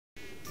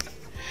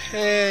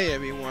Hey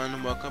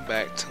everyone, welcome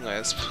back to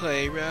Let's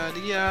Play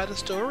Radiata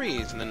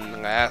Stories. And in the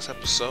last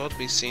episode,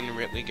 we seen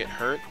Ridley get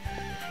hurt.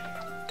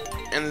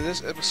 And in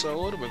this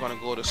episode, we're gonna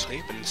go to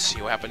sleep and see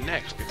what happened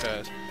next,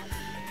 because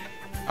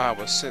I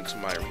was sent to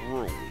my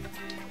room.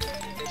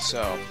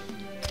 So,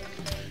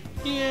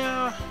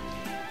 yeah,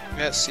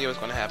 let's see what's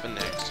gonna happen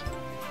next.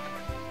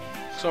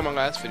 So in my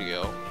last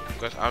video,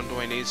 because I'm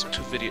doing these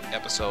two video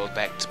episodes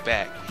back to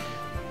back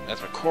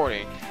as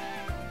recording,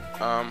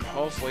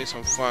 hopefully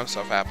some fun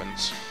stuff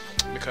happens,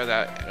 because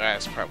that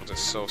last part was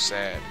just so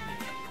sad.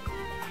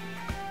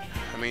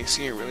 I mean,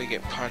 seeing it really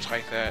get punched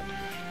like that.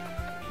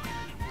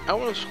 I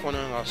was going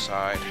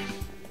outside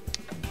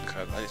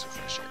because I need some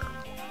fresh air.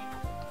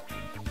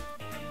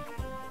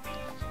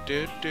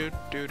 Do do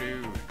do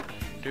do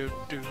do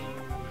do.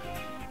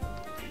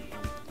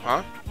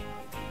 Huh?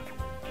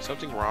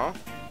 Something wrong?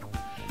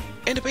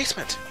 In the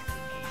basement.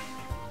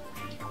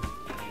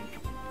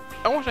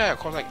 I wish I had a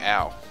call like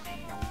Al.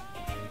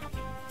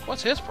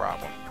 What's his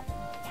problem?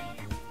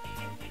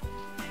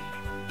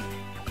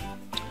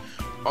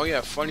 Oh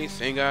yeah, funny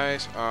thing,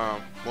 guys.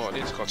 Well,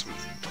 this is close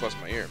to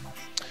my ear.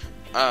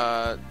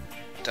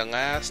 The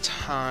last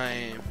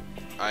time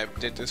I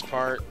did this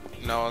part,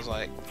 I was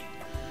like,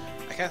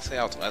 I can't say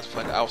I was let's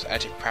play. I was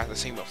actually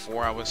practicing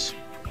before I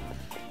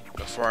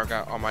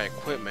got all my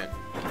equipment,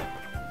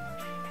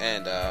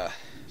 and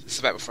this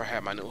is back before I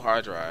had my new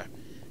hard drive,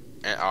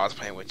 and I was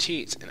playing with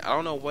cheats, and I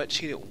don't know what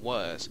cheat it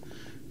was,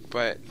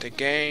 but the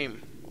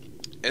game,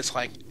 it's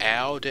like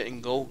Al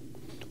didn't go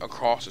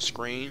across the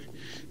screen,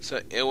 so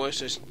it was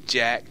just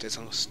Jack just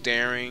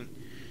staring,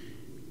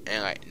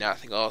 and like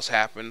nothing else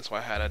happened. So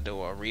I had to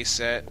do a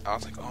reset. I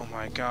was like, oh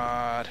my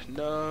god,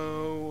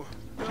 no.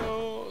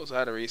 So I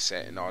had to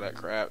reset and all that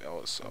crap. I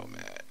was so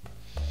mad.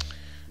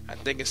 I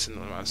think it's in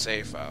my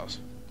save files,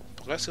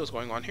 but let's see what's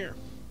going on here.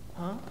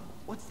 Huh?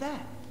 What's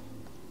that?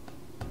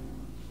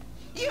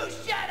 You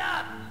shut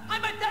up!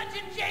 I'm a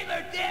dungeon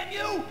jailer, damn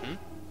you!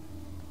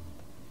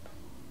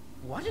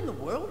 What in the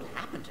world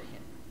happened to him?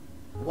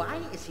 Why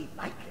is he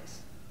like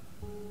this?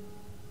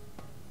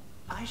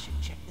 I should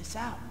check this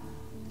out.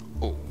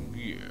 Oh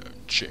yeah,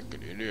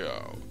 checking it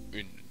out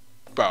in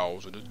the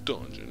bowels of the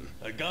dungeon.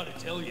 I gotta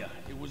tell you,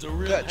 it was a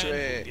real Patrick.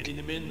 handful getting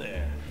him in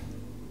there.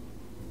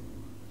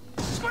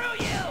 Screw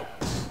you!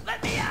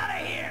 Let me out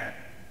of here!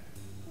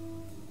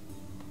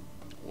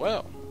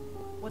 Well,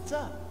 What's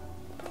up?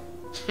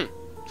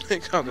 he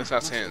comes this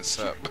out saying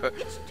sup, but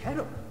It's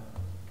terrible.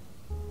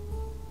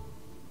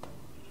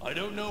 I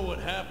don't know what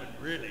happened,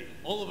 really.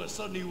 All of a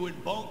sudden he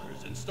went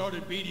bonkers and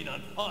started beating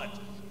on Putt.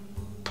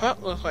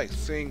 Putt looks like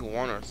thing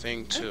 1 or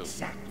thing 2.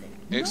 Exactly.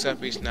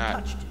 Except he's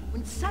not. Touched him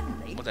when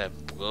suddenly. What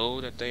that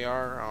blow that they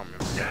are? I don't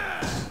remember.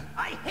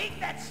 I hate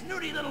that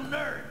snooty little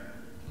nerd.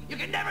 You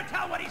can never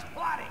tell what he's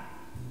plotting.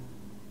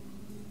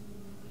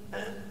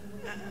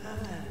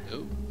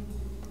 Ooh.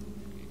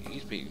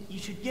 He's being. You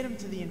should get him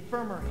to the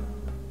infirmary.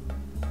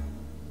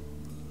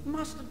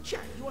 Master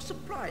Jack, you are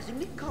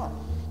surprisingly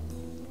calm.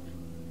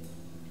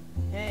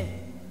 Hey,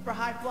 for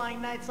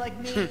high-flying knights like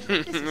me, this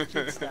is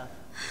good stuff.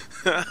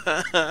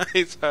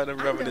 He's trying to I'm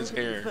rub in going his to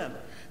the hair.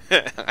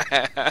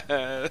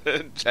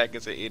 infirmary. Jack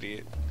is an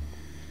idiot.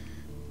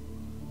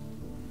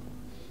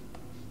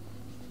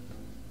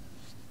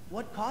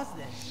 What caused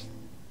this?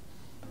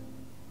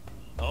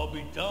 I'll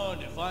be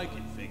darned if I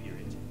can figure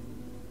it.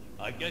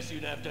 I guess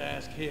you'd have to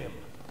ask him.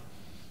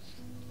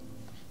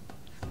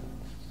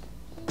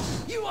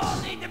 You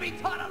all need to be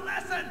taught a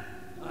lesson!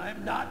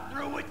 I'm not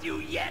through with you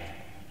yet!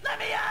 Let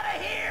me out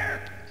of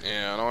here!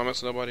 Yeah, I don't want to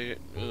mess with nobody.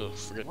 Ugh,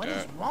 forget What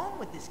that. is wrong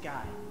with this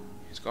guy?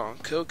 He's gone.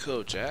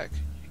 Kill, Jack.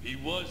 He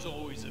was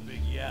always a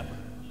big yapper,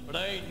 but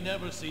I ain't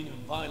never seen him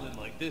violent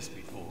like this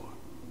before.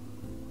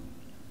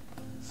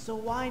 So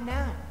why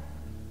now?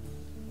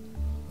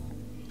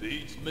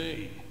 Beats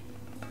me.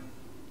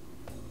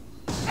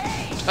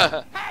 Hey!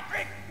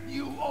 Patrick!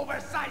 You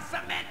oversized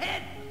cement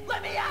head!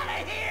 Let me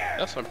out of here!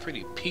 That's some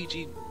pretty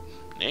PG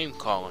name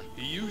calling.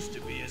 He used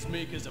to be as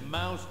meek as a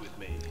mouse with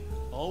me,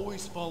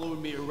 always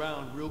following me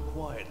around real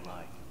quiet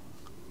like.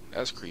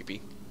 That's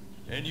creepy.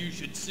 And you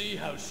should see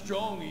how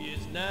strong he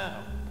is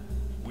now.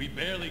 We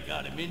barely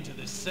got him into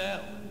the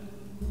cell.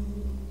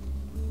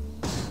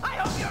 I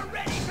hope you're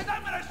ready, because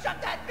I'm gonna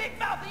shut that big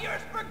mouth of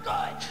yours for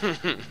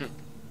good!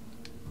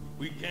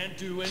 We can't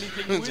do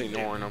anything He's with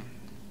ignoring him. him.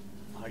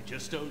 I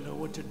just don't know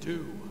what to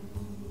do.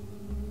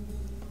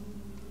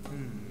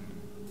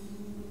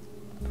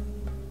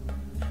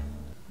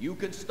 You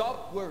can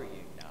stop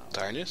worrying now.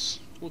 Dinus?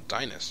 Who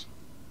Dinus?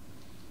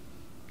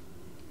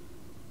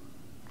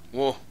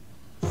 Whoa,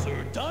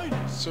 Sir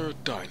Dinus? Sir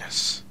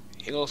Dinus.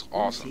 He looks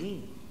awesome. Who's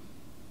he?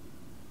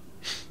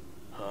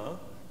 Huh?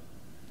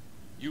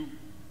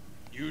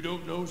 You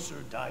don't know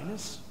Sir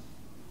Dinus?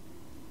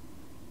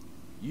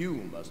 You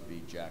must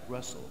be Jack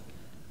Russell,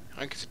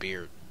 I like his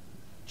beard.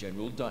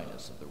 General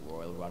Dinus of the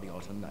Royal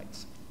Radiata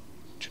Knights.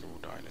 General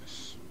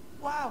Dinus.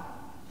 Wow,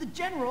 the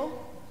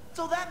general?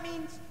 So that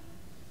means...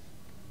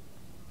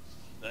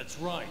 That's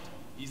right.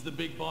 He's the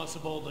big boss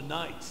of all the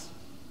knights.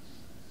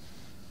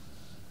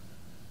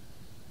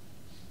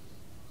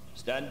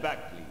 Stand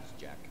back, please,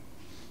 Jack.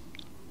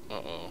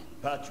 Uh-oh.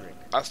 Patrick.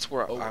 I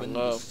swear, I open the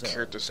love cell.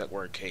 characters that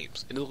wear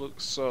capes. It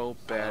looks so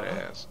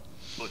badass.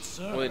 But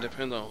sir, Really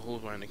depends on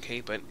who's wearing the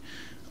cape, but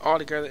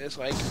altogether, it's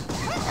like,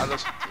 I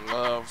just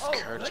love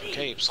characters with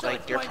capes. So Like,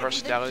 it's their going to be the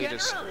personality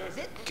just general, is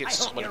it? gets I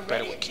so hope much you're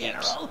better ready, with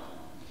capes. General.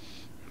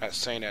 Not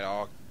saying that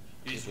all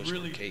he's people should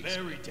really wear capes.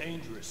 very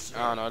dangerous, sir.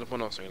 I don't know, that's one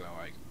of those things I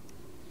like.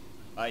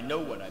 I know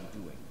what I'm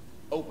doing.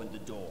 Open the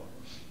door.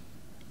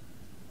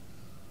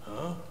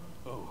 Huh?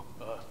 Oh,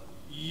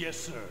 yes,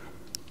 sir.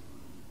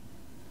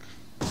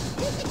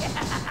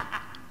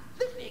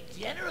 The big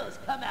general's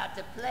come out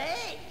to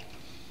play.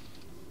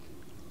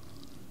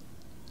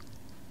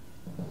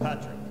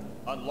 Patrick,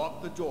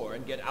 unlock the door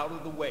and get out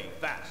of the way,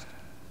 fast.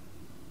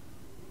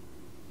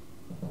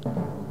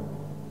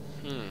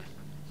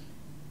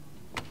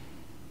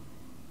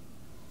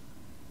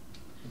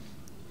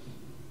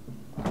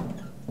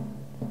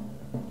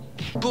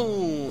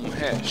 Boom!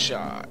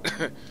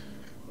 Headshot.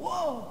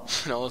 Whoa!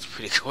 That was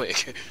pretty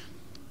quick.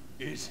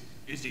 Is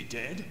he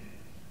dead?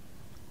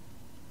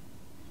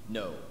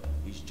 No,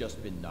 he's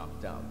just been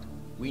knocked out.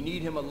 We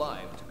need him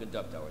alive to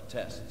conduct our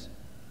tests.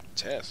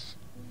 Test?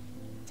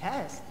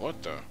 Test?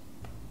 What the?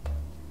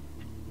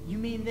 You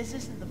mean this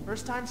isn't the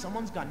first time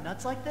someone's gone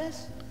nuts like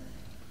this?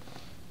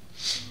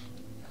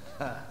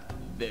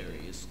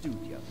 Very astute,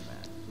 young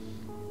man.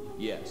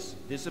 Yes,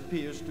 this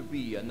appears to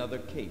be another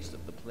case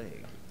of the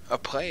plague. A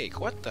plague?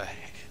 What the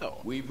hell?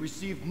 We've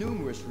received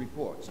numerous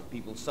reports of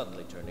people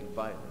suddenly turning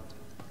violent.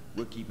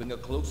 We're keeping a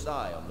close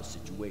eye on the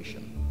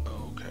situation.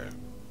 Okay.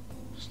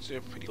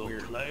 Still pretty The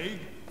weird. plague?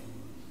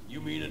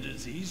 You mean a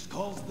disease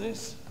caused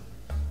this?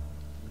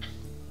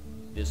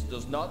 This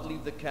does not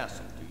leave the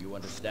castle, do you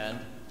understand?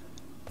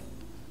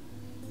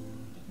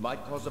 It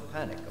might cause a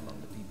panic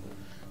among the people.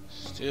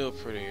 Still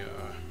pretty,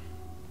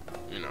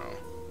 you know,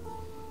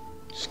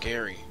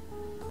 scary.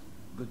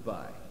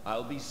 Goodbye.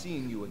 I'll be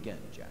seeing you again,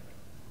 Jack.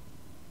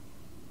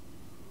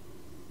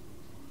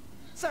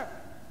 Sir!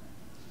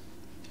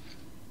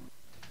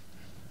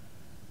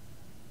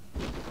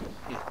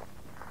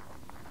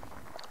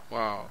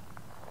 Wow.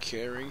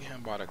 Carrying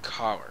him by the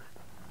collar.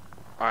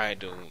 I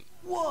don't.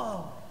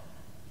 Whoa!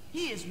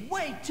 He is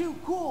way too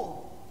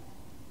cool!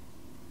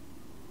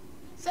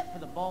 Except for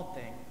the bald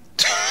thing.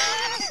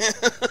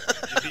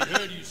 If he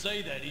heard you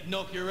say that, he'd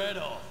knock your head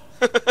off.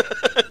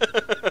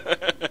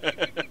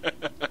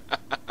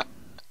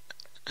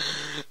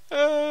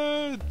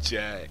 Oh,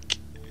 Jack.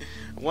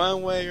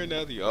 One way or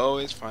another, you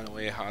always find a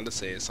way how to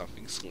say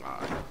something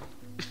sly.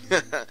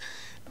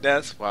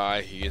 That's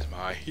why he is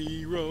my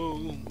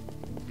hero.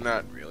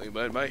 Not really,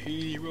 but my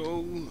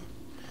hero.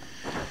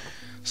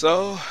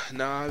 So,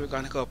 now we're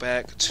gonna go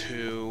back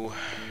to...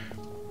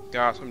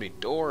 God, so many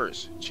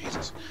doors.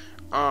 Jesus.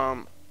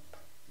 Now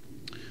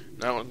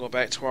I'm gonna go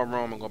back to our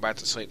room and go back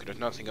to sleep, because there's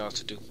nothing else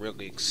to do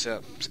really,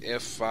 except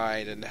if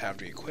I didn't have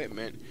the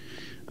equipment,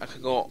 I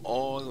could go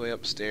all the way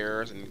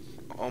upstairs, and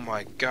oh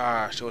my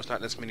gosh, there was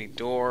not this many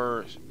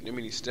doors, this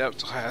many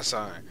steps last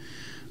time.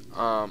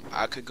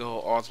 I could go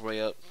all the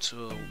way up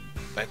to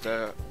like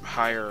the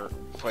higher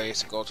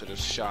place to go to the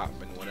shop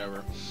and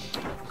whatever.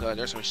 Because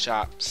there's some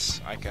shops,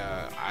 like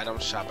item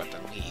shop at the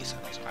least.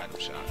 There's an item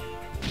shop.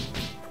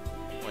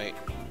 Wait,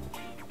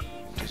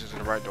 this is in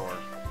the right door.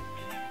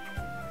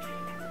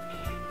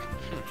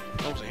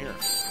 What was in here?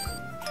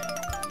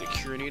 The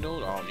cure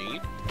needle, I'll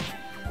need.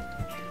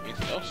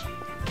 Anything else?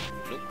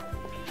 Nope.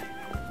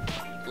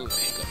 Ooh,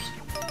 hiccups.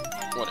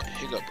 What a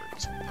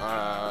hiccupers.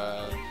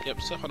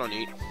 Yep, stuff I don't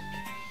need.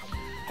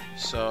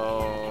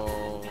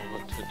 So...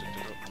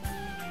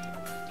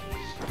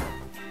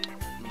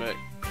 But,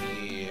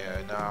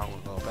 yeah, now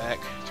we'll go back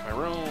to my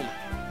room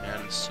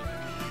and sleep.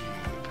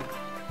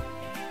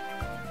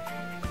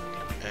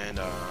 And,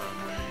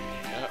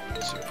 yeah,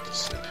 let's see what to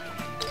sleep.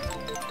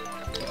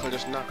 Because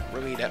there's not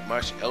really that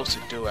much else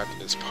to do after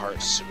this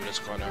part, so we're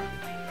just gonna,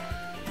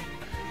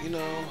 you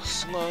know,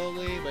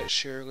 slowly but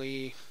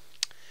surely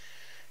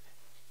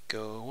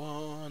go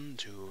on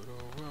to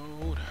the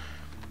road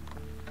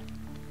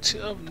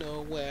to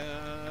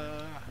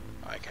nowhere.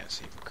 I can't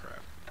see for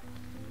crap.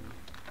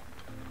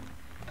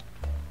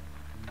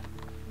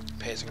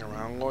 Pacing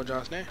around, Lord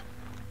Josne.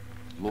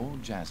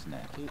 Lord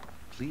Jasnet,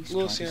 please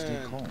try Lucian. to stay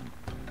calm.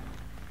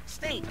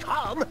 Stay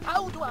calm?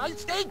 How do I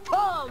stay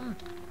calm?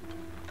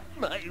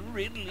 My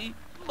Ridley,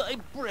 my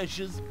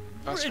precious,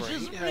 That's right,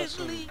 precious he has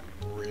some Ridley.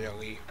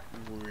 really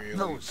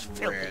Those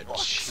filthy red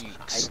orcs.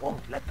 cheeks. I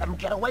won't let them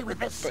get away with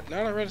this. But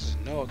not red as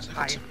no, it's like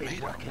a I've been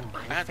tomato. working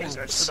my That is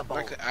fingers to the bone,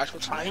 like an actual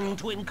trying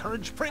tomato. to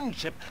encourage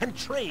friendship and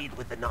trade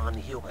with the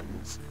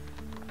non-humans.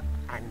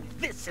 And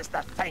this is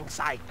the thanks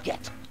I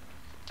get.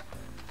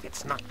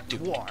 It's not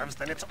dwarves,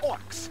 then it's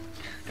orcs.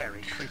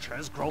 Fairy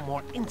creatures grow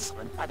more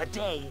insolent by the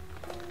day.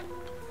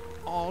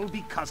 All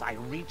because I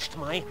reached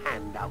my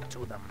hand out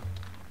to them.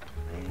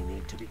 They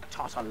need to be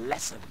taught a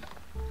lesson.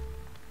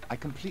 I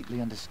completely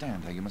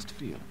understand how you must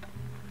feel.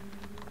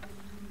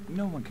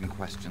 No one can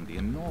question the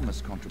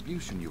enormous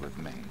contribution you have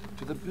made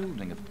to the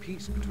building of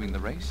peace between the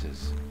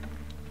races.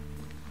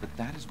 But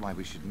that is why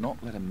we should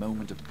not let a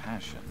moment of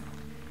passion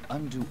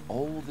undo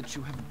all that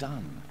you have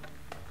done.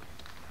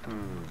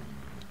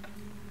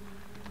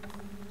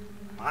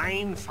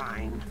 Fine,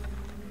 fine.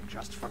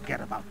 Just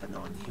forget about the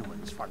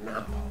non-humans for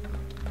now.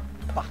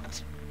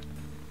 But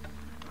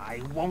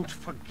I won't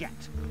forget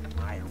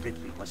why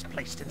Ridley was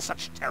placed in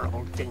such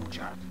terrible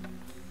danger.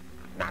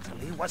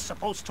 Natalie was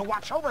supposed to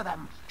watch over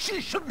them.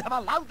 She shouldn't have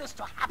allowed this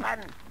to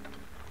happen.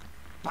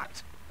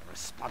 But the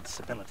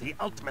responsibility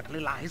ultimately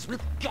lies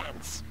with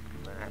Gantz.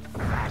 That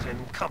fat,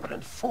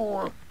 incompetent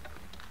fool.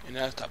 And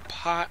that's the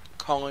pot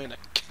calling the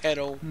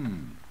kettle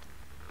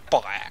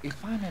black.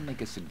 If I may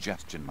make a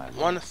suggestion, my lord.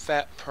 One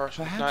fat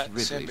person Perhaps not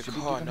Ridley simply should be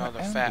call given her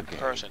another own fat brigade.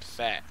 person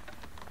fat.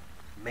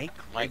 Make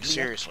Like, Ridley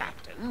seriously. a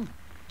captain?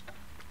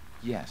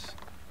 Yes.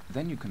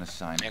 Then you can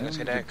assign I can only say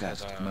the that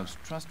 'cause, best, most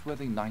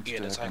trustworthy knights Yeah,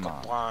 to her it's like a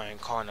command. blind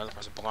calling another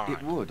person blind.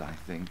 It would, I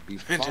think, be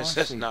It far just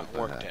does safer not for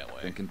work her that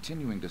way. than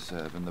continuing to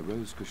serve in the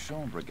Rose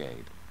Cochon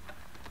Brigade.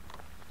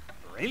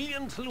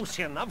 Brilliant,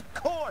 Lucian, of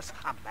course,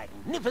 a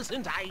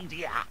magnificent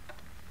idea.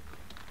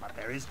 But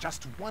there is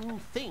just one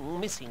thing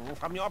missing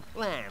from your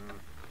plan.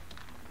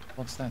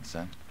 What's that,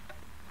 sir?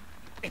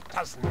 It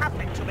does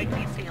nothing to make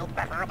me feel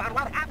better about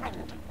what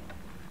happened.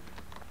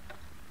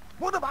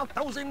 What about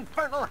those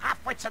infernal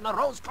half-wits in the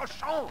Rose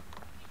Cochon?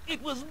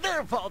 It was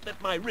their fault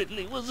that my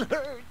Ridley was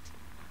hurt.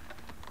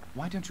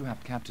 Why don't you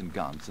have Captain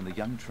Gantz and the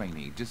young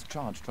trainee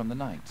discharged from the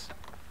Knights?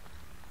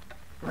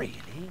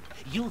 Really?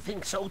 You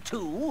think so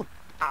too?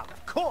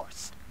 Of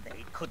course.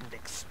 They couldn't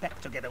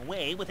expect to get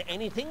away with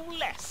anything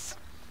less.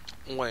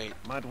 Wait,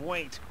 But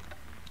wait.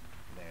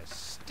 There's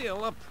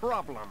still a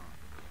problem.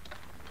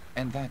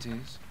 And that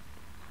is?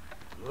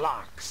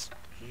 Locks.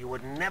 He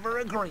would never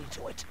agree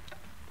to it.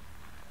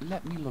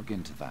 Let me look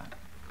into that.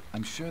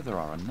 I'm sure there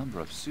are a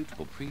number of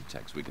suitable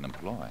pretexts we can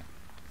employ.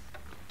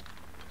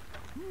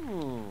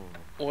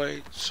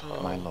 wait, so...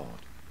 My lord.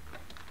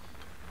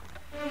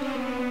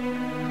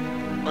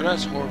 Oh,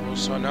 that's horrible.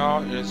 So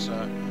now it's,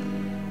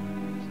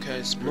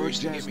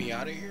 conspiracy to get me Jasmine,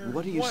 out of here?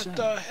 what are you What saying?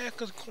 the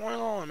heck is going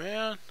on,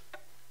 man?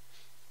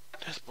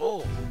 That's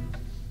bull.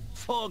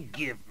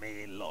 Forgive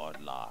me, Lord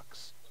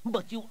Locks,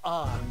 but you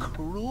are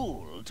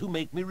cruel to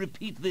make me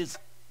repeat this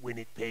when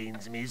it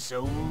pains me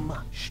so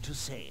much to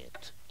say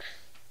it.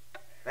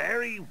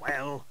 Very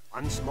well.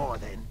 Once more,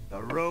 then.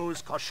 The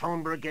Rose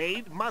Cochon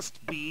Brigade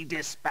must be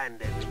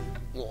disbanded.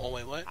 Oh,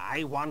 wait, what?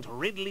 I want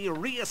Ridley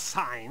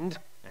reassigned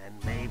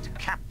and made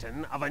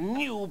captain of a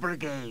new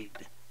brigade.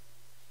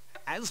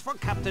 As for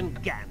Captain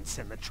Gantz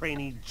and the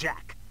trainee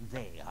Jack,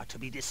 they are to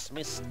be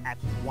dismissed at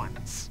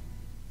once.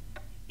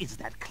 Is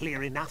that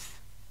clear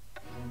enough?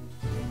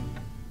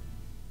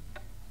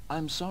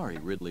 I'm sorry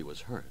Ridley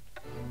was hurt,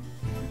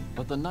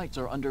 but the Knights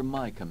are under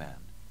my command.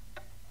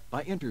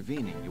 By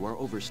intervening, you are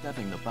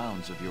overstepping the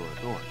bounds of your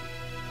authority.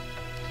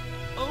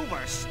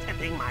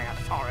 Overstepping my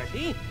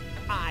authority?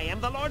 I am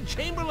the Lord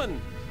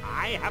Chamberlain.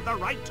 I have the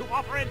right to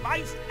offer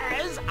advice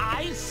as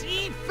I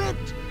see fit.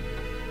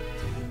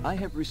 I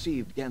have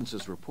received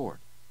Gantz's report.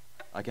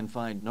 I can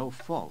find no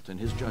fault in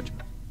his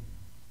judgment.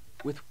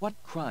 With what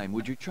crime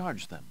would you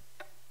charge them?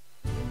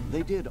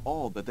 They did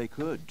all that they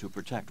could to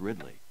protect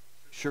Ridley.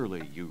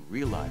 Surely you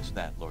realize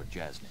that, Lord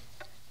Jasny.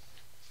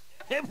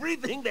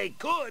 Everything they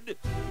could?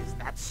 Is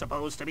that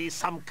supposed to be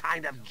some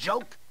kind of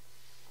joke?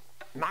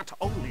 Not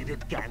only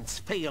did Gantz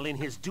fail in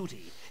his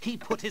duty, he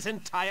put his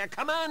entire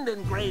command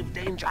in grave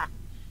danger.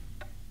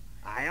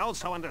 I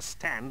also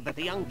understand that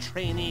the young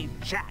trainee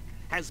Jack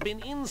has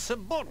been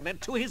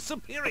insubordinate to his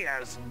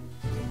superiors.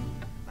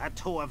 The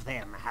two of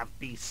them have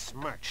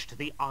besmirched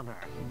the honor,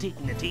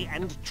 dignity,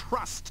 and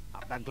trust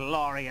of the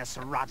glorious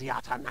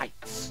Radiata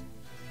Knights.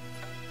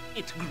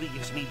 It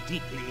grieves me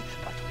deeply,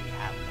 but we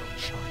have no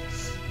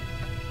choice.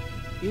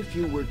 If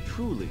you were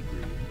truly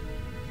grieved,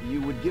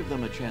 you would give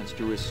them a chance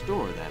to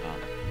restore that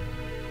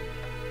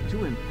honor.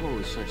 To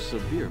impose such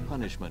severe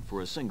punishment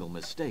for a single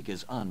mistake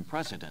is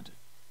unprecedented.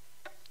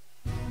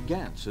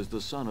 Gantz is the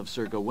son of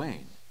Sir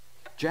Gawain.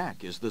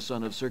 Jack is the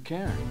son of Sir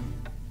Cairn.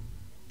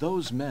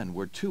 Those men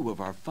were two of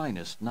our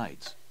finest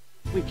knights.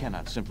 We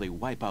cannot simply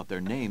wipe out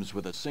their names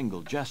with a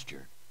single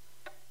gesture.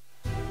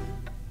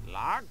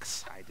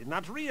 Locks, I did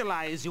not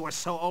realize you were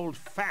so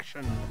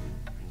old-fashioned.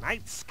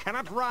 Knights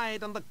cannot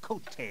ride on the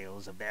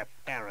coattails of their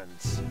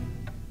parents.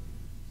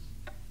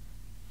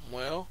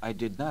 Well, I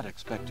did not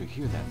expect to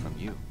hear that from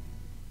you.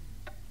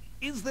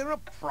 Is there a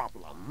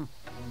problem?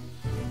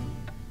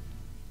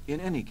 In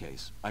any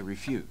case, I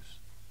refuse.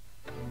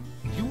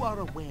 You are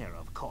aware,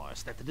 of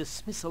course, that the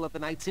dismissal of the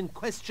knights in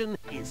question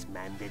is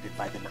mandated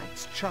by the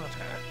Knights' Charter.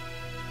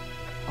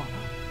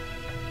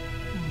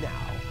 Now,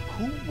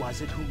 who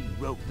was it who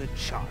wrote the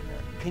charter?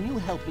 Can you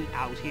help me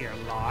out here,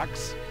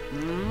 Larks?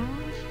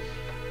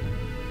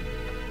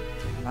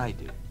 I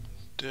did.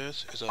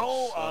 this is a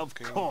Oh, of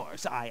fucking...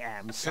 course, I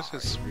am sorry.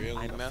 This is really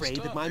I'm messed afraid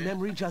up, that my man.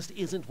 memory just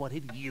isn't what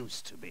it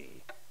used to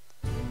be.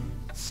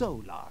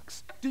 So,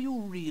 Larks, do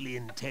you really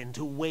intend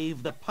to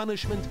waive the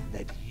punishment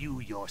that you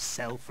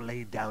yourself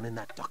laid down in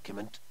that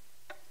document?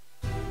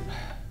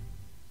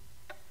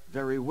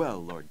 Very well,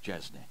 Lord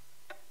Jasny.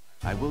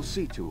 I will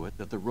see to it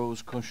that the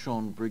Rose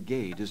Cochon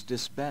Brigade is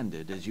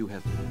disbanded as you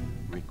have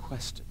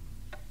requested.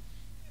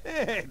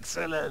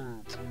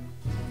 Excellent.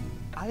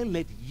 I'll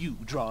let you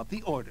draw up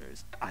the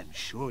orders. I'm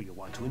sure you'll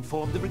want to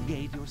inform the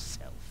brigade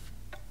yourself.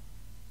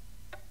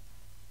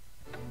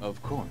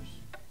 Of course.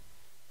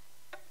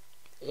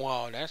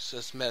 Wow, that's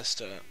just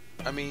messed up.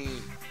 I mean,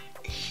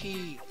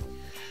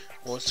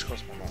 well, it's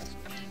close my mouth.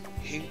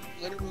 He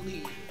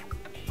literally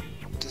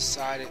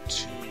decided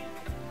to,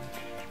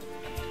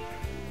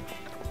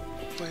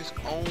 for his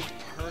own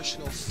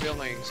personal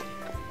feelings,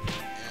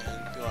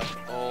 and be like,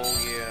 oh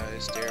yeah,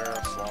 it's their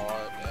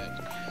fault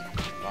that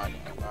might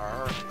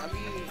hurt. I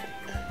mean,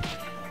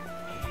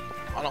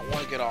 I don't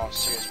want to get all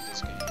serious with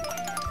this game.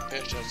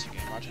 It's just a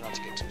game. I try not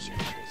to get too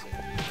serious with it.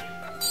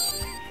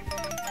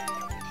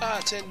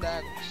 10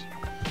 daggers.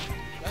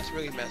 That's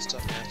really messed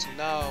up, man. So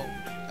now,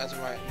 as of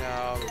right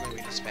now, we're going to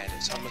be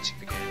disbanded. So I'm going to keep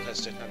the game.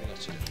 There's nothing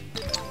else to do.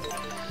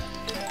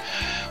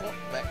 Well,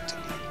 back to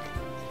me.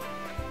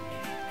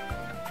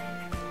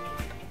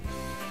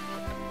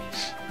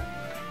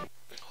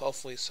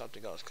 Hopefully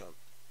something else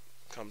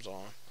comes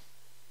on.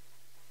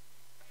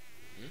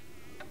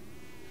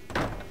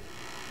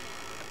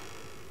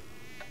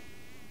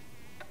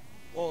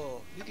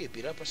 Whoa, you get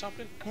beat up or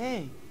something?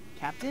 Hey,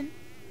 Captain?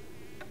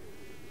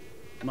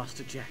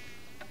 Master Jack.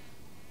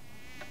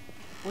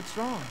 What's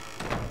wrong?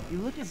 You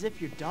look as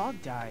if your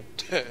dog died.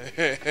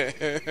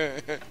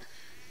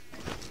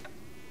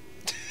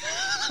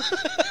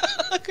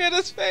 Look at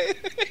his face.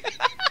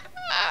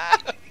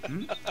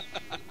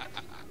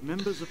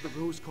 Members of the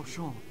Rose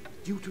Cochon,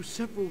 due to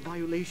several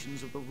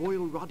violations of the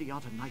Royal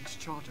Radiata Knights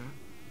Charter,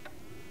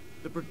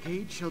 the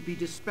brigade shall be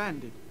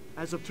disbanded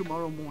as of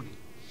tomorrow morning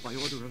by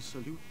order of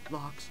Salute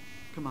Locke's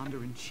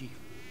Commander-in-Chief.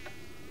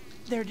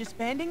 They're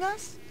disbanding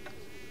us?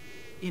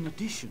 In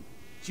addition,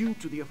 due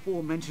to the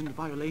aforementioned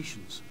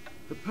violations,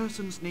 the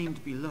persons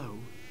named below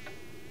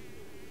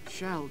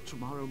shall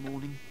tomorrow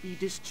morning be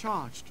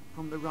discharged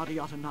from the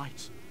Radiata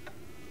Knights.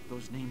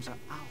 Those names are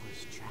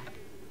ours, Jack.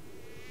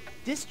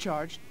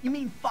 Discharged? You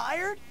mean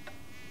fired?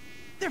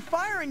 They're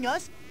firing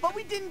us, but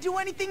we didn't do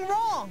anything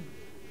wrong!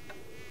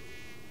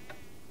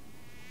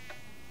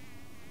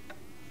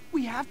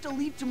 We have to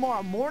leave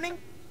tomorrow morning?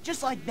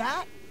 Just like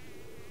that?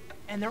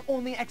 And their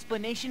only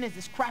explanation is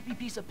this crappy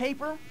piece of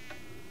paper?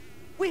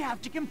 We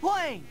have to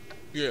complain!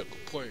 Yeah,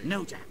 complain.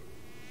 No, Jack.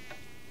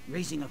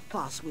 Raising a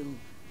fuss will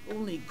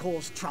only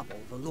cause trouble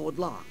for Lord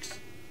Larks.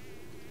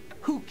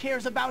 Who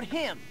cares about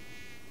him?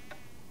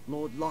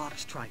 Lord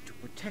Larks tried to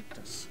protect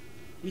us.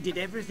 He did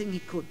everything he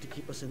could to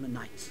keep us in the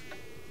Knights.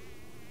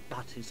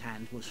 But his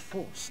hand was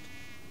forced.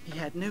 He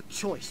had no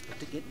choice but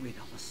to get rid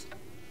of us.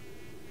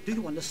 Do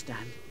you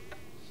understand?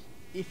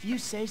 If you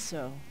say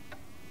so.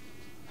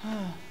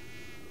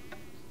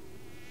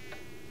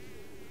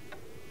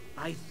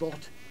 I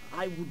thought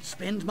I would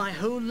spend my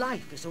whole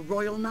life as a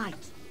royal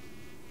knight.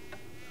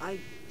 I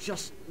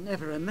just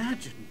never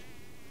imagined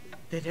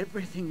that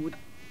everything would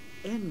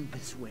end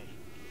this way.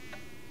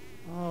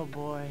 Oh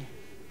boy.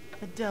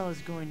 Adele is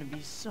going to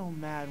be so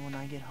mad when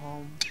I get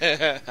home.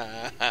 Gonna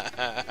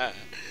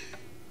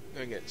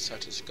get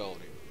such a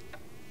scolding.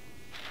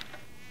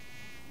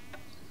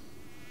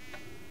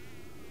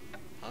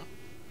 Huh?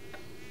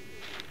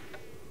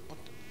 What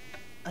the?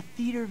 A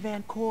Theater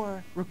Van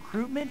Cor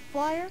recruitment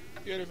flyer?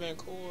 Theater Van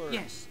Cor.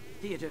 Yes,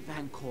 Theater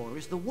Van Cor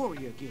is the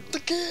warrior guild. The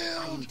guild!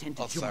 I intend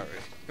to join.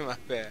 Sorry. My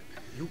bad.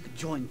 You could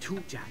join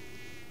too, Jack.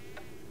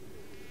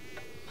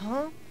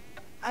 Huh?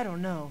 I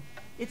don't know.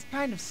 It's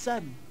kind of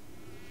sudden.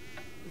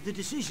 The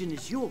decision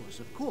is yours,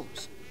 of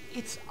course.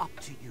 It's up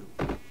to you.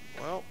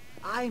 Well,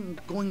 I'm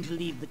going to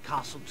leave the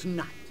castle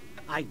tonight.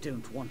 I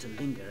don't want to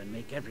linger and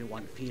make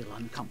everyone feel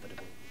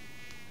uncomfortable.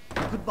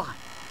 Goodbye.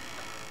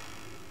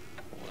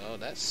 well,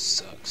 that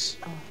sucks.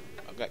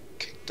 I got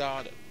kicked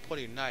out at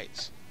Bloody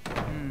Nights.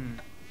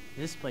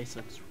 This place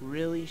looks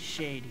really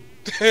shady.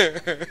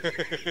 It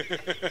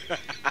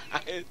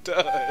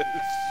does.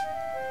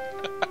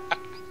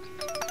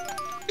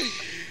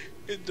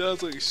 It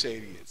does look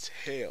shady as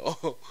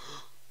hell.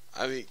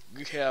 I mean,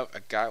 you have a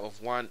guy with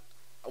one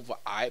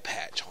eye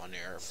patch on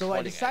there. So I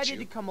pointing at decided you.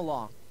 to come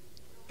along.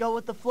 Go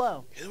with the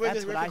flow. His way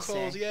That's to what I say.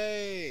 clothes,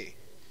 yay!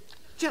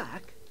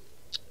 Jack?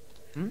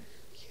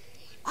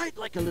 I'd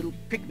like a little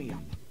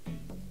pick-me-up.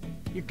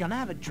 You're gonna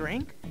have a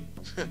drink?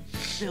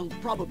 They'll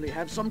probably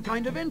have some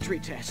kind of entry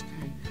test.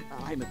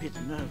 I'm a bit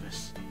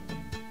nervous.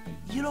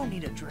 You don't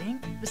need a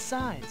drink.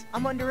 Besides,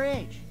 I'm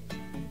underage.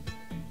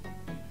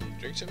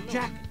 Drink some milk.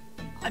 Jack,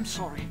 I'm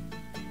sorry.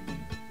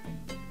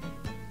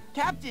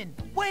 Captain,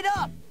 wait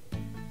up!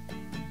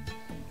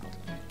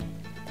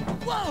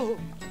 Whoa!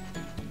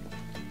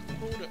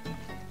 Hold it.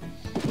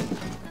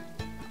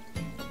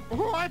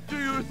 What do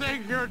you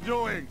think you're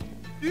doing?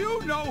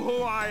 You know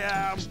who I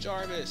am. It's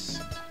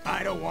Jarvis.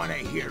 I don't want to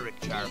hear it,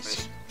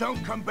 Jarvis.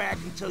 Don't come back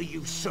until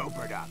you've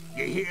sobered up.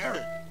 You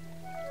hear?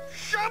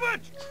 Shove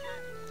it!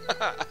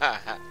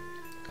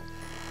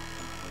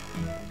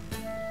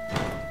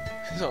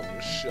 He's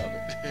almost shove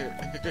it.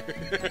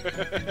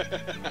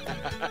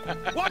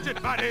 Watch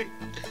it, buddy!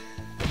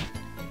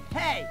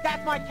 Hey,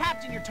 that's my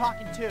captain you're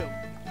talking to.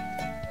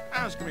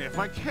 Ask me if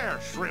I care,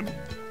 shrimp.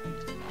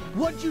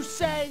 What'd you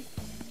say?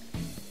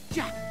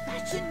 Jack,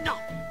 that's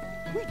enough.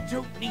 We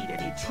don't need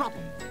any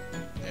trouble.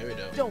 There we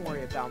go. Don't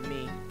worry about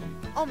me.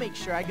 I'll make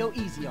sure I go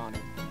easy on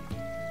him.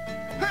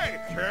 Hey,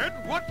 kid,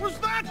 what was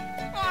that?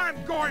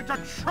 I'm going to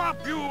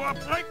chop you up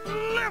like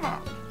liver!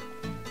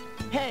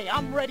 Hey,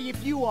 I'm ready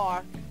if you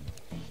are.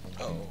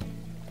 Oh.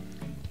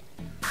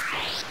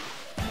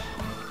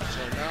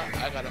 So now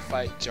I gotta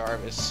fight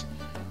Jarvis.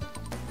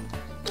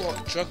 Or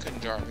Drunken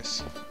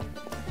Jarvis.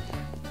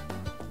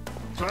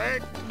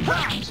 Click!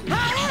 Click!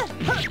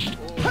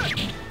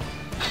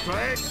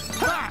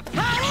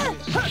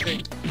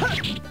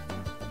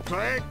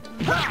 Click!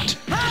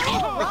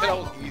 That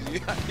was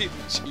easy. I need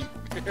to cheat.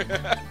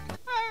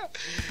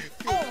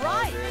 All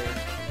right.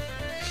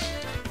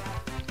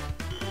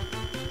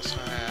 So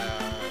I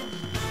have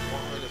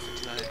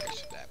 159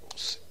 extra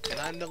daggers. And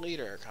I'm the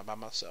leader. I'm by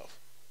myself.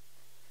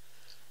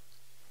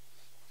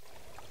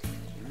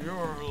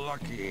 You're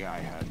lucky I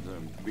had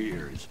them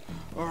beers.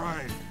 Or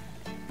I'd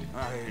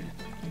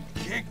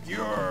kick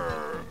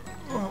your...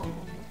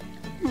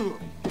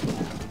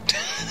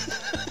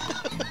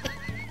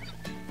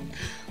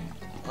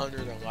 Under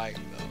the light,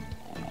 though.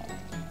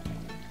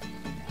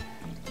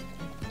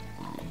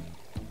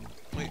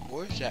 Wait,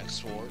 where's Jack's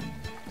sword?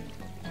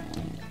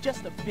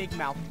 Just a big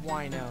mouth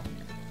wino.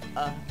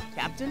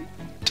 Captain?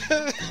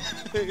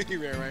 He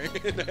ran right.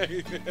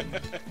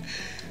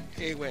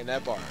 He went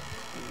that bar.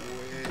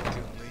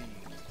 Quickly.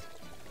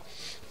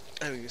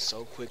 I mean,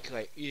 so quick,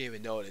 like, you didn't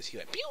even notice. He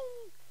went, pew!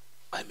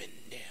 I'm in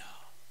there.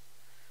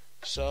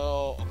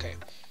 So, okay.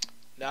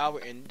 Now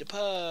we're in the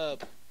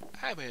pub.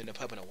 I haven't been in the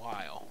pub in a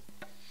while.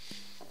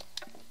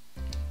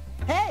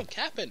 Hey!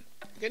 Captain,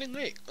 getting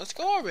late. Let's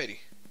go already.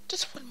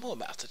 Just one more,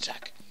 Master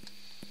Jack.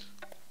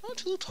 Why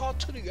don't you talk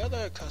to the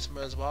other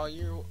customers while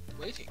you're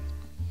waiting?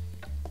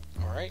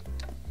 Alright.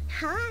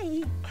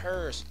 Hi.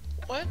 Hers.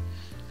 What?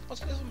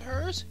 What's this from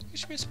hers? You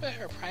should respect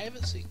her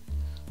privacy.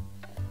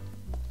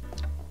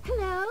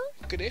 Hello.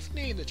 Good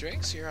evening. The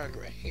drinks here are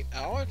great.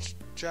 I'll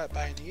drop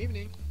by in the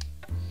evening.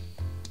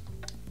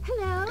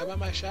 Hello. Come by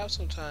my shop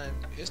sometime.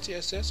 It's the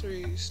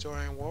accessory store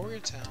in Warrior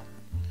Town.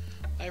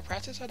 My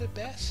prices are the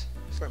best.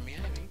 For me,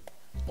 I mean.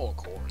 Oh, of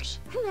course.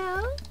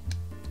 Hello.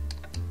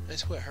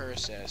 That's what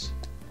hers says.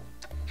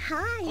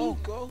 Hi. Oh,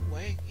 go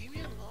away. Leave me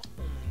alone.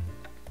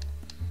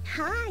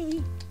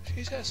 Hi.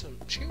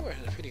 She wears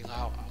a pretty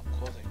loud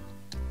clothing.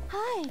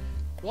 Hi.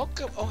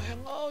 Welcome. Oh,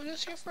 hello.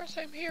 This is your first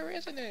time here,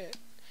 isn't it?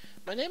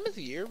 My name is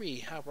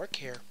Yuri. I work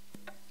here.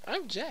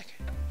 I'm Jack.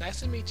 Nice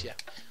to meet you.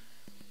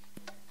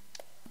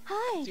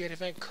 Hi. The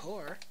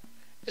Vancouver.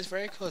 It's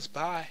very close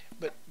by,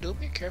 but do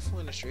be careful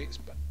in the streets,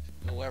 but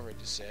whoever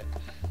just said.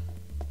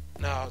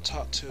 Now I'll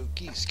talk to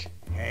Geesk.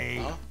 Hey.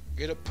 Huh?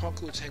 You're the punk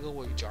who tangled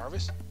with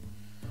Jarvis?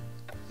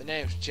 The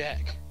name's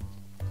Jack.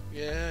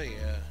 Yeah.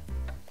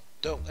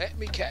 Don't let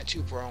me catch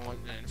you brawling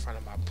in front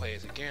of my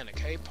players again,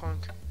 okay,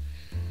 punk?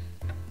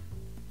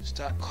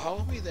 Stop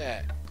calling me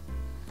that.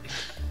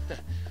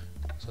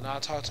 So now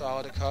I'll talk to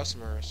all the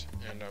customers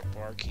and the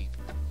barkeep.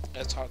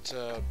 Let's talk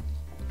to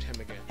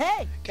him again.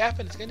 Hey!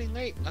 Captain, it's getting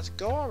late. Let's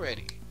go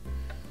already.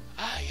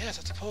 Ah, yes,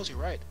 I suppose you're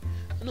right.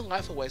 The new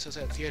life awaits us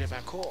at Theater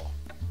Vancouver.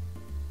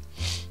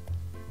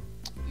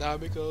 Now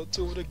we go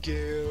to the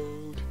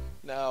guild.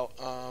 Now,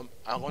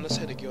 I want to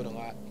say the guild a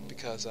lot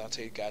because I'll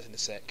tell you guys in a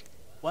sec.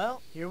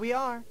 Well, here we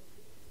are.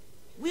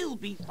 We'll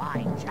be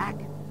fine, Jack.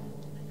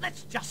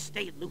 Let's just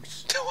stay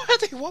loose. Why are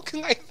they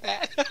walking like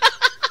that?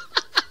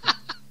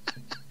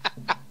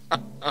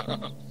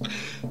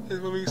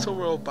 It's moving so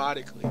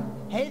robotically.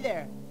 Hey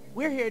there.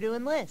 We're here to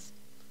enlist.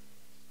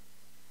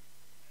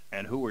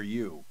 And who are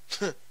you?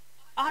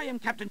 I am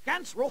Captain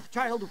Gance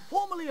Rothschild,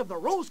 formerly of the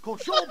Rose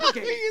Cochon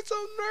Brigade. He's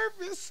so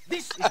nervous.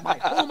 This is my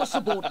former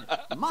subordinate,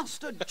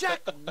 Master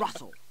Jack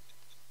Russell.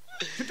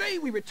 Today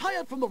we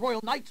retired from the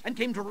Royal Knights and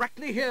came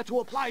directly here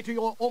to apply to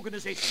your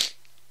organization.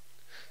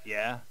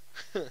 Yeah?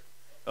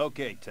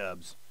 Okay,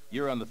 Tubbs.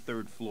 You're on the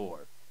 3rd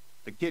floor.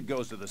 The kid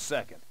goes to the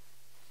 2nd.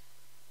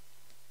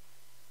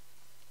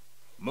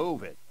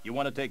 Move it. You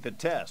want to take the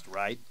test,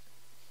 right?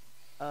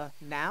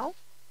 Now?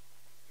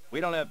 We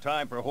don't have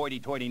time for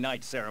hoity-toity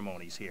night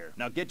ceremonies here.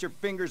 Now get your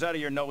fingers out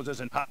of your noses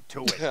and hop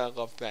to it. I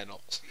love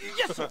panels.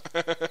 Yes, sir.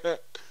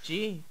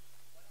 Gee,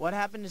 what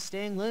happened to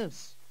staying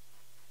loose?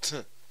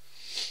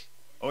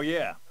 Oh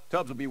yeah,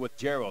 Tubbs will be with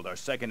Gerald, our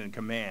second in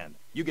command.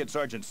 You get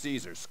Sergeant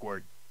Caesar,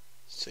 Squirt.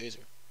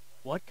 Caesar.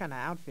 What kind of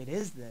outfit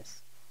is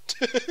this?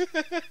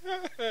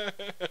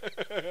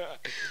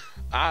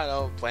 I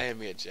don't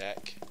blame you,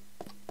 Jack.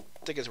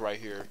 I think it's right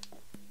here.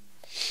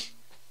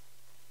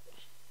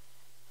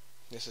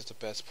 This is the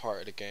best part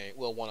of the game.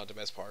 Well, one of the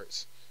best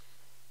parts.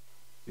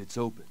 It's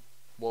open.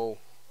 Whoa.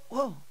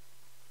 Whoa.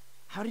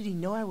 How did he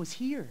know I was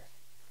here?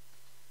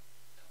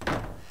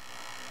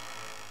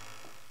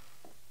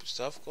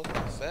 Stuff goes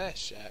by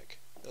fast, Jack.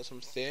 There's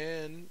some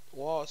thin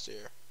walls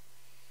there.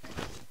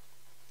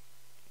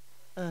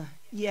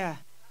 Yeah.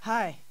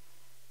 Hi.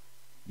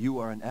 You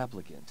are an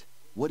applicant.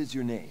 What is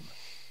your name?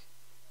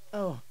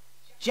 Oh,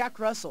 Jack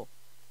Russell.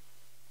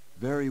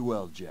 Very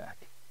well,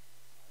 Jack.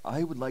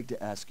 I would like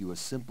to ask you a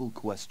simple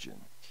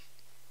question.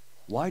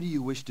 Why do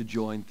you wish to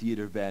join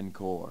Theater Van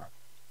Corps?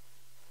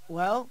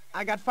 Well,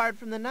 I got fired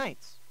from the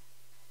Knights.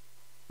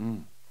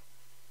 An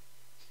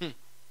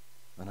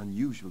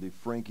unusually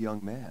frank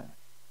young man.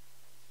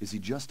 Is he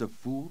just a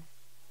fool,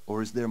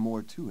 or is there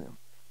more to him?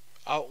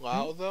 Out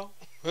loud, though?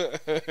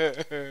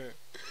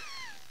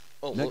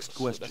 Oh, Next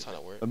question. That's how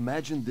that works.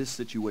 Imagine this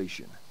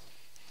situation.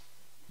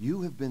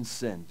 You have been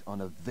sent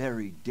on a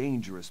very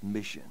dangerous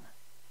mission,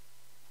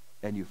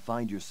 and you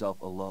find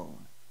yourself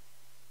alone.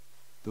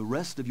 The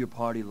rest of your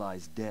party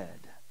lies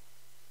dead.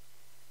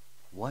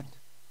 What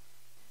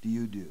do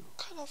you do? What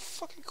kind of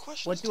fucking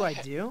question What is do I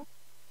that? do?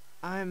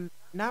 I'm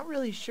not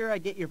really sure I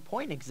get your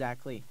point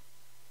exactly.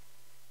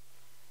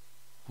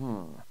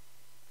 That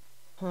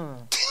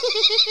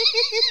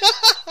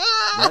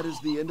is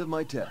the end of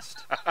my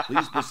test.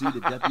 Please proceed to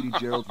Deputy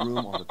Gerald's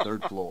room on the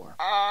 3rd floor.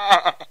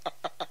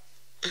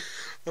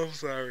 I'm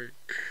sorry.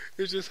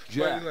 It's just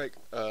Jack. funny, like,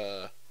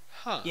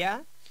 huh?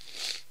 Yeah?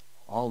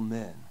 All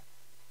men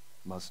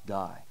must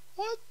die.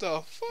 What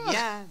the fuck?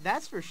 Yeah,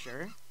 that's for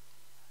sure.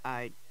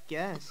 I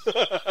guess.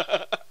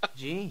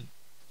 Gee,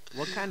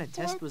 what kind of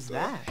test was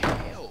that?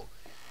 Hell?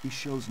 He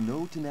shows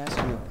no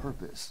tenacity of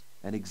purpose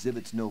and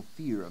exhibits no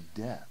fear of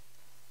death.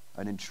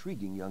 An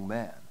intriguing young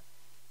man.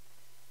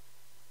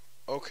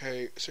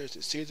 Okay,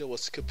 seriously, Caesar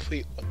was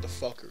complete what the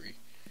fuckery.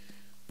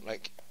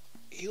 Like,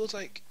 he was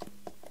like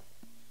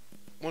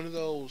one of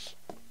those.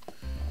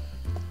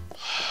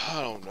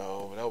 I don't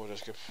know. That was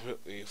just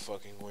completely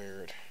fucking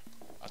weird.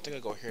 I think I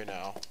go here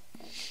now.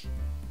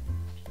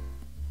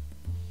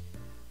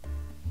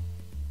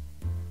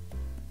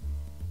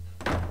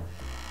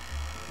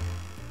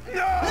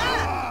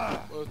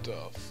 What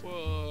the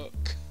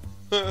fuck?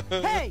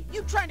 Hey,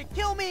 you trying to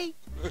kill me?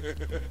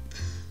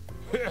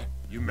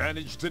 You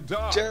managed to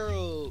die.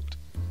 Gerald!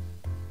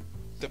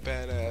 The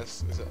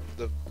badass,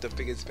 the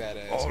biggest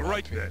badass. All in my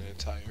right, opinion, then. in the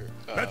entire,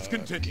 Let's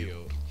continue.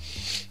 guild.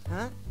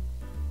 Huh?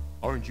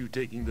 Aren't you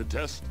taking the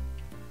test?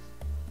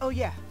 Oh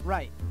yeah,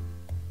 right.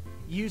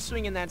 You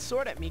swinging that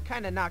sword at me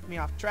kinda knocked me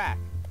off track.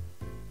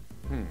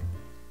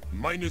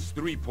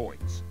 -3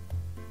 points.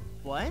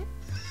 What?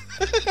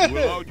 You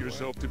allowed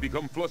yourself to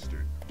become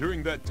flustered.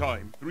 During that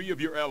time, 3 of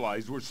your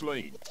allies were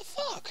slain. What the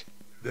fuck?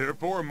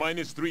 Therefore,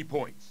 -3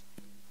 points.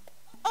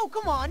 Oh,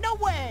 come on, no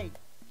way!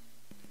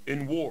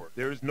 In war,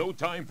 there is no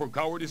time for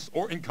cowardice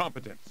or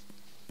incompetence.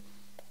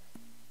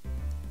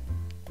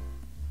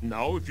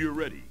 Now, if you're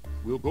ready,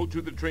 we'll go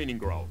to the training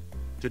ground.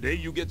 Today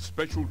you get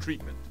special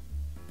treatment.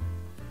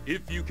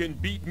 If you can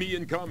beat me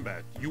in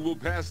combat, you will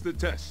pass the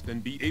test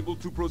and be able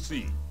to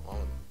proceed.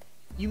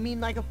 You mean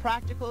like a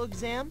practical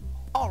exam?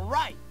 All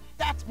right,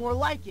 that's more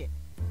like it.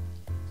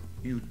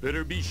 You'd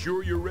better be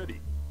sure you're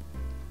ready.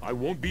 I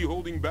won't be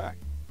holding back.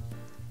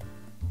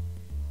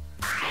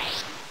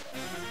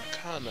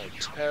 What kind of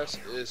test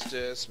is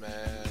this,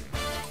 man?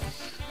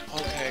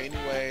 Okay,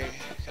 anyway,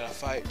 can I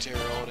fight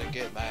Gerald and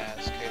get my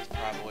ass kicked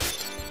probably?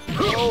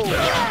 Oh my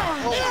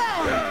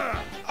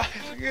god! I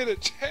didn't get a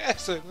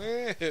chance to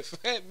live.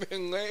 Let me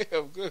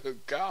live,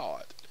 good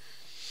god.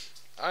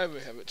 I didn't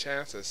even have a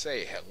chance to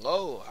say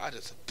hello. I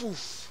just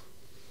poof.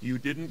 You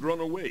didn't run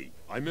away.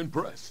 I'm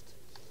impressed.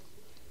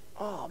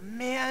 Oh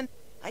man,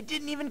 I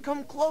didn't even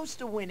come close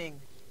to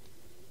winning.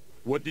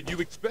 What did you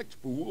expect,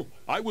 fool?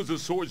 I was a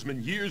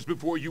swordsman years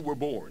before you were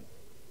born.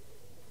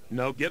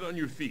 Now get on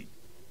your feet.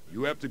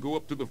 You have to go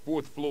up to the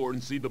 4th floor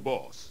and see the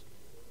boss.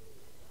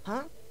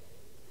 Huh?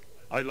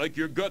 I like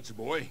your guts,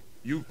 boy.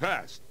 You've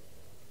passed.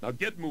 Now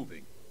get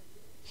moving.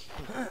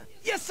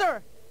 Yes,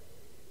 sir!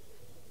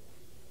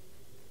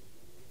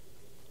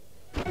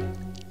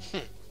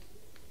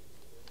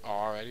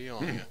 Already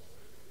on you.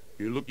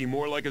 You're looking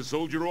more like a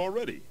soldier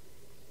already.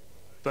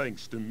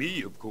 Thanks to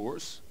me, of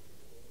course.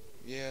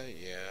 Yeah.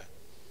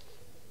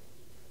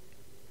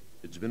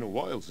 It's been a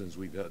while since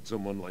we've had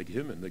someone like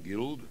him in the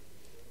guild.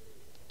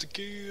 The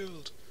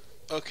guild.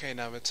 Okay,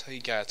 now I'm gonna tell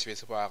you guys the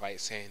reason why I like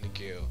saying the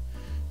guild.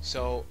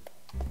 So,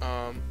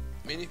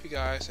 many of you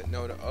guys that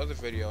know the other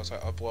videos I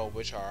upload,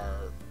 which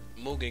are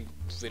Mugen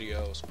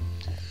videos,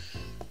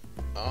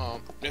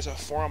 there's a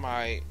forum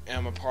I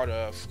am a part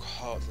of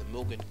called the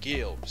Mugen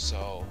Guild.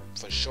 So,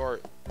 for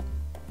short,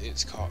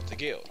 it's called the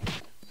guild.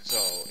 So,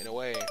 in a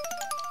way,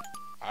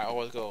 I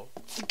always go,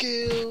 the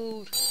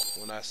guild,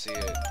 when I see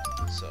it.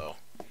 So,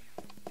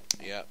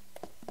 yep.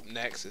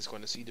 Next is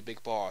going to see the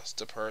big boss,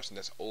 the person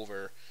that's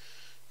over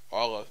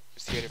all of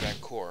Theater Van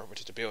Corps, which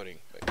is the building.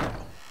 But, you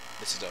know,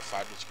 this is the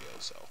Fighters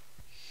Guild, so,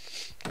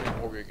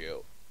 Warrior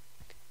Guild.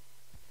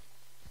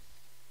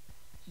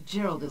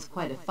 Gerald is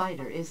quite a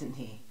fighter, isn't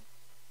he?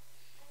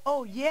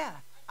 Oh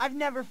yeah, I've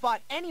never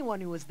fought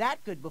anyone who was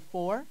that good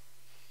before.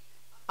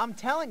 I'm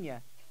telling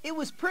you, it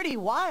was pretty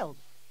wild.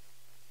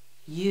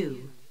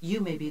 You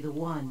may be the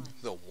one.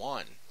 The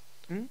one?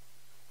 Hmm?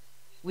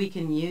 We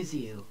can use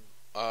you.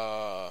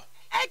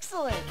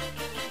 Excellent!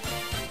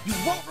 You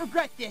won't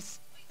regret this.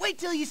 Wait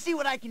till you see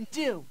what I can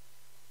do.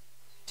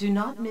 Do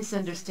not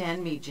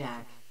misunderstand me,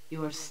 Jack.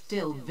 You are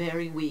still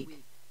very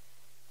weak.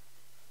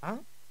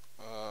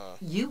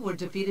 You were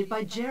defeated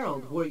by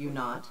Gerald, were you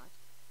not?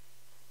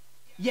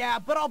 Yeah,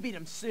 but I'll beat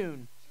him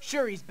soon.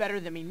 Sure, he's better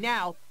than me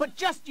now, but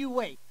just you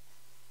wait.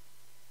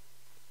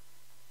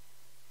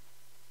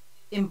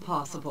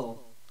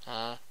 Impossible.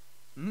 Huh?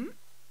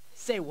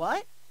 Say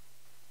what?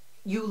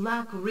 You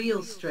lack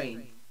real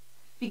strength,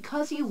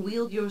 because you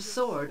wield your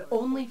sword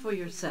only for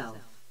yourself.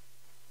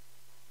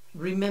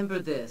 Remember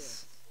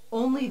this.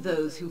 Only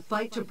those who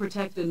fight to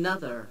protect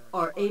another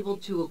are able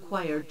to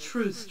acquire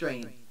true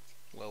strength.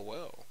 Well,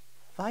 well.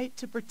 Fight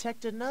to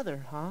protect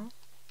another, huh?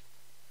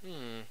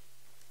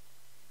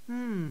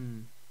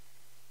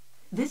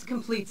 This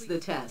completes the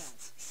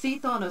tests. See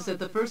Thanos at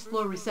the first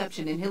floor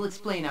reception and he'll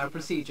explain our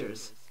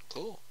procedures.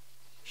 Cool.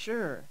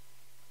 Sure.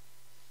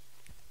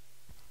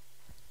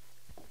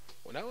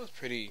 Well, that was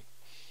pretty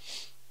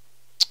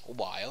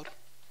wild.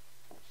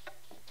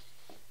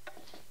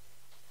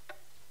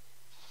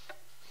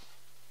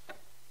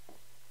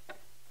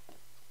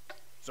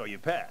 So you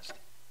passed.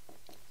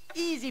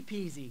 Easy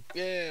peasy.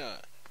 Yeah.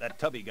 That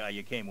tubby guy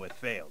you came with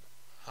failed.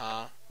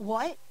 Huh?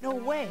 What? No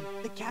way.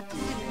 The captain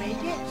didn't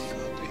make it?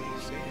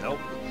 Nope.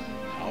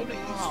 How did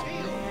he Oh,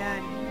 fail?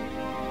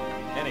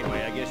 man.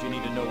 Anyway, I guess you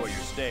need to know where you're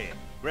staying.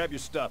 Grab your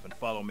stuff and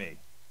follow me.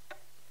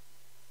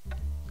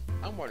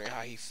 I'm wondering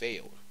how he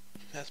failed.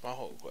 That's my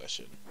whole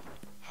question.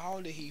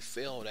 How did he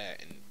fail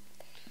that? And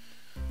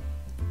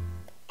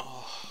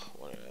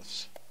what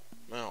else?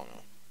 I don't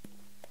know.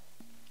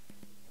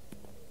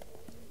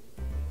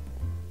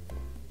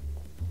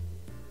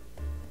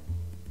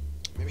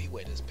 Maybe he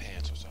wet his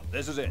pants or something.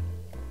 This is it.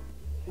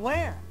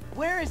 Where?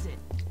 Where is it?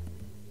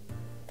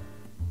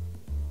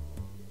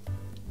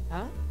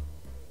 Huh?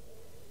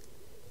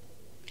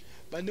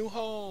 My new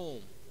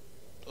home.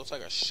 Looks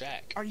like a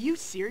shack. Are you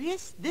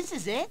serious? This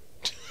is it?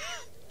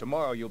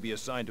 Tomorrow you'll be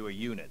assigned to a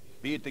unit.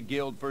 Be at the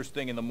guild first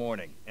thing in the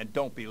morning, and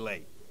don't be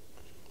late.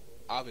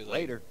 I'll be late.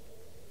 Later.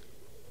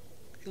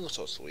 He looks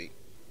so sweet.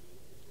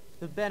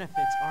 The benefits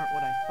aren't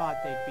what I thought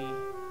they'd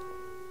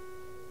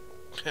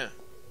be.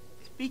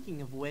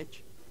 Speaking of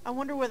which, I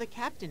wonder where the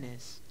captain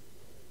is.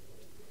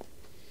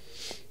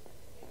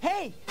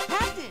 Hey,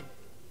 Captain!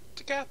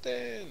 The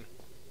captain!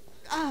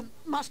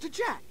 Master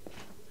Jack.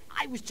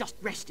 I was just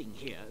resting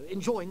here,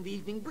 enjoying the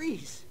evening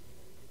breeze.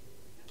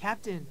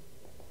 Captain,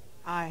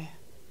 I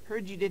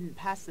heard you didn't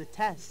pass the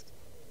test.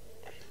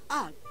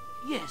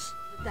 Yes,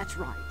 that's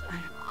right.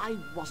 I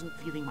wasn't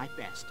feeling my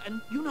best,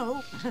 and you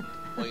know...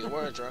 Well, you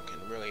were drunk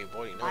and really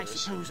avoiding I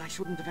notice. suppose I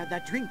shouldn't have had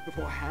that drink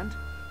beforehand.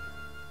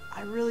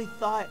 I really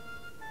thought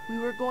we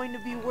were going to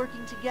be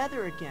working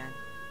together again.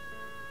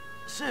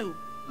 So,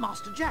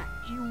 Master Jack,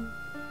 you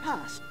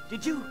passed,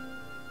 did you?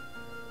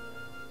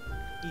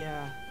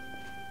 Yeah.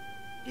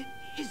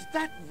 Is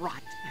that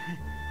right?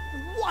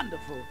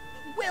 Wonderful.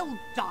 Well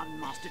done,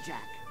 Master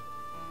Jack.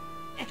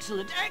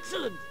 Excellent,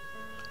 excellent.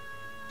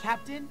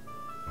 Captain?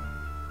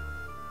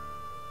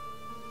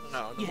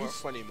 No more Yes?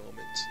 funny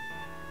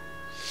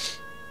moments.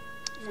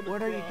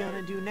 What are you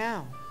gonna do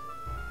now?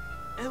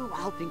 Oh,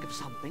 I'll think of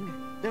something.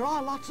 There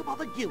are lots of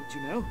other guilds,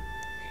 you know.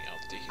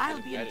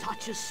 I'll be in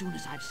touch as soon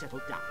as I've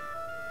settled down.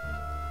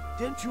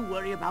 Don't you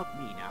worry about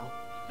me now.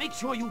 Make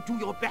sure you do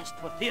your best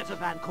for Theatre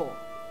Van Cor.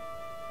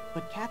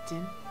 But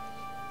Captain...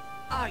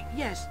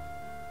 Yes.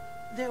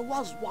 There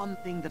was one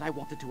thing that I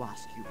wanted to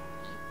ask you.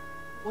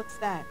 What's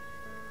that?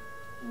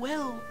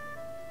 Well,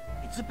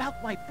 it's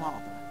about my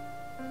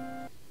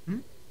father.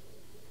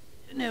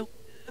 No,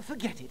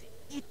 forget it.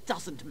 It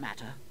doesn't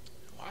matter.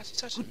 Why is he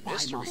such a Goodbye,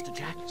 mystery? Master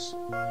Jack.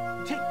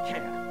 Take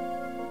care.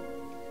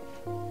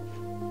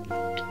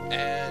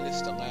 And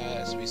it's the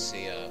last we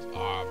see of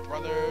our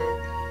brother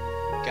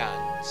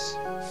Gans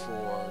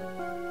for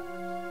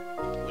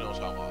we don't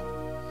talk about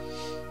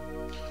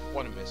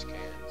one of Miss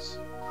Gans.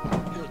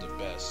 You're the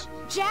best.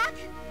 Jack?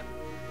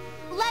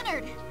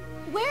 Leonard!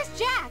 Where's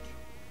Jack?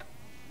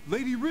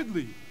 Lady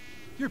Ridley,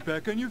 you're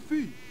back on your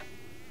feet.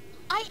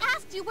 I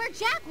asked you where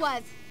Jack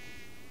was.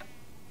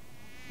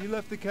 He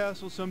left the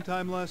castle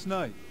sometime last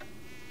night.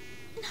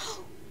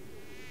 No.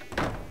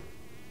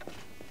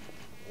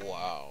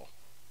 Wow.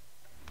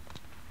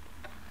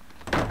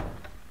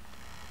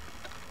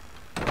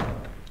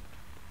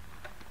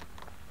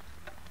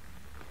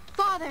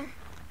 Father!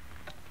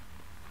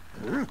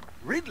 Huh?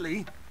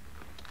 Ridley?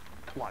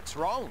 What's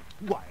wrong?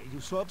 Why are you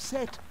so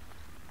upset?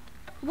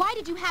 Why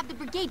did you have the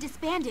brigade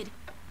disbanded?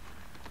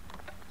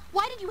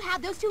 Why did you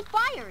have those two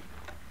fired?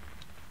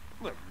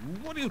 Well,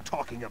 what are you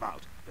talking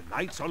about? The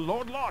knights are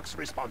Lord Locke's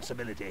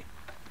responsibility.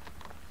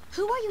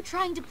 Who are you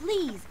trying to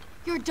please?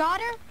 Your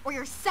daughter or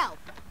yourself?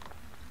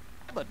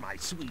 But my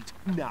sweet,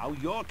 now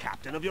you're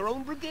captain of your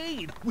own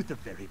brigade, with the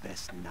very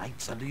best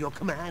knights under your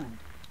command.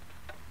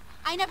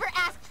 I never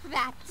asked for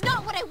that. It's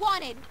not what I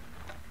wanted.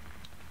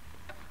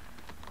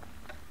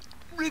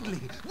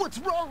 Ridley! What's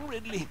wrong,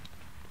 Ridley?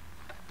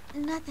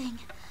 Nothing.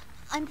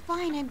 I'm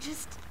fine. I'm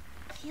just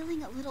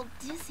feeling a little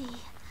dizzy.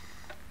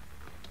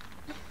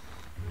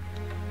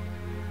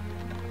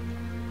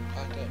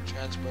 Packed up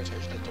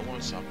transportation is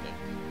doing something.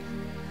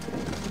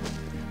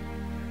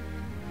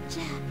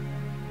 Jack.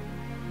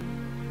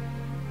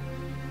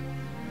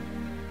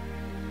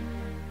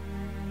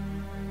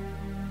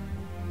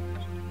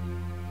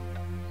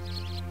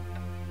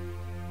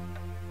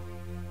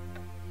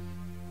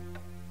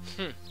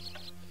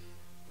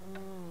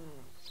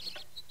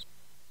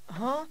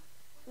 Huh?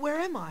 Where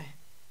am I?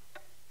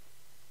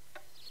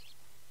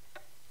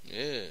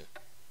 Yeah.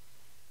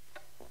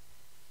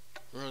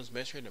 Room's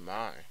better than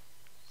mine.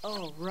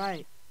 Oh,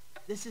 right.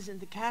 This isn't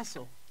the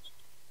castle.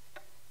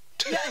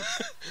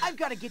 Yes! I've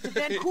got to get to He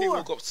Vancouver!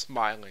 woke up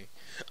smiling.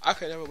 I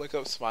could never wake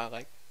up smiling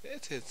like,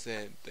 this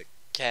isn't the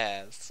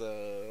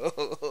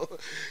castle.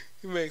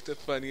 He makes the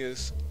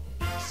funniest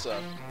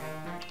stuff.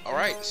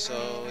 Alright,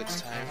 so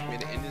it's time for me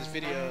to end this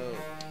video.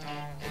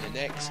 In the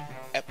next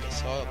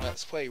episode of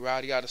Let's Play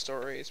Radiata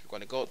Stories, we're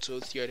going to go to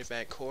Theater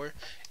Vancouver,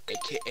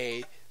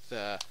 aka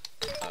the,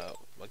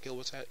 what guild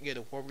was that? Yeah,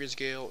 the Warriors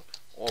Guild,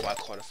 or I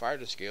call it the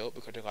Fighters Guild,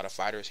 because they got a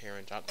fighters here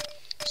in Junk.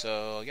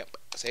 So, yep,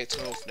 stay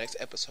tuned for the next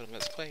episode of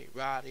Let's Play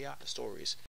Radiata Stories.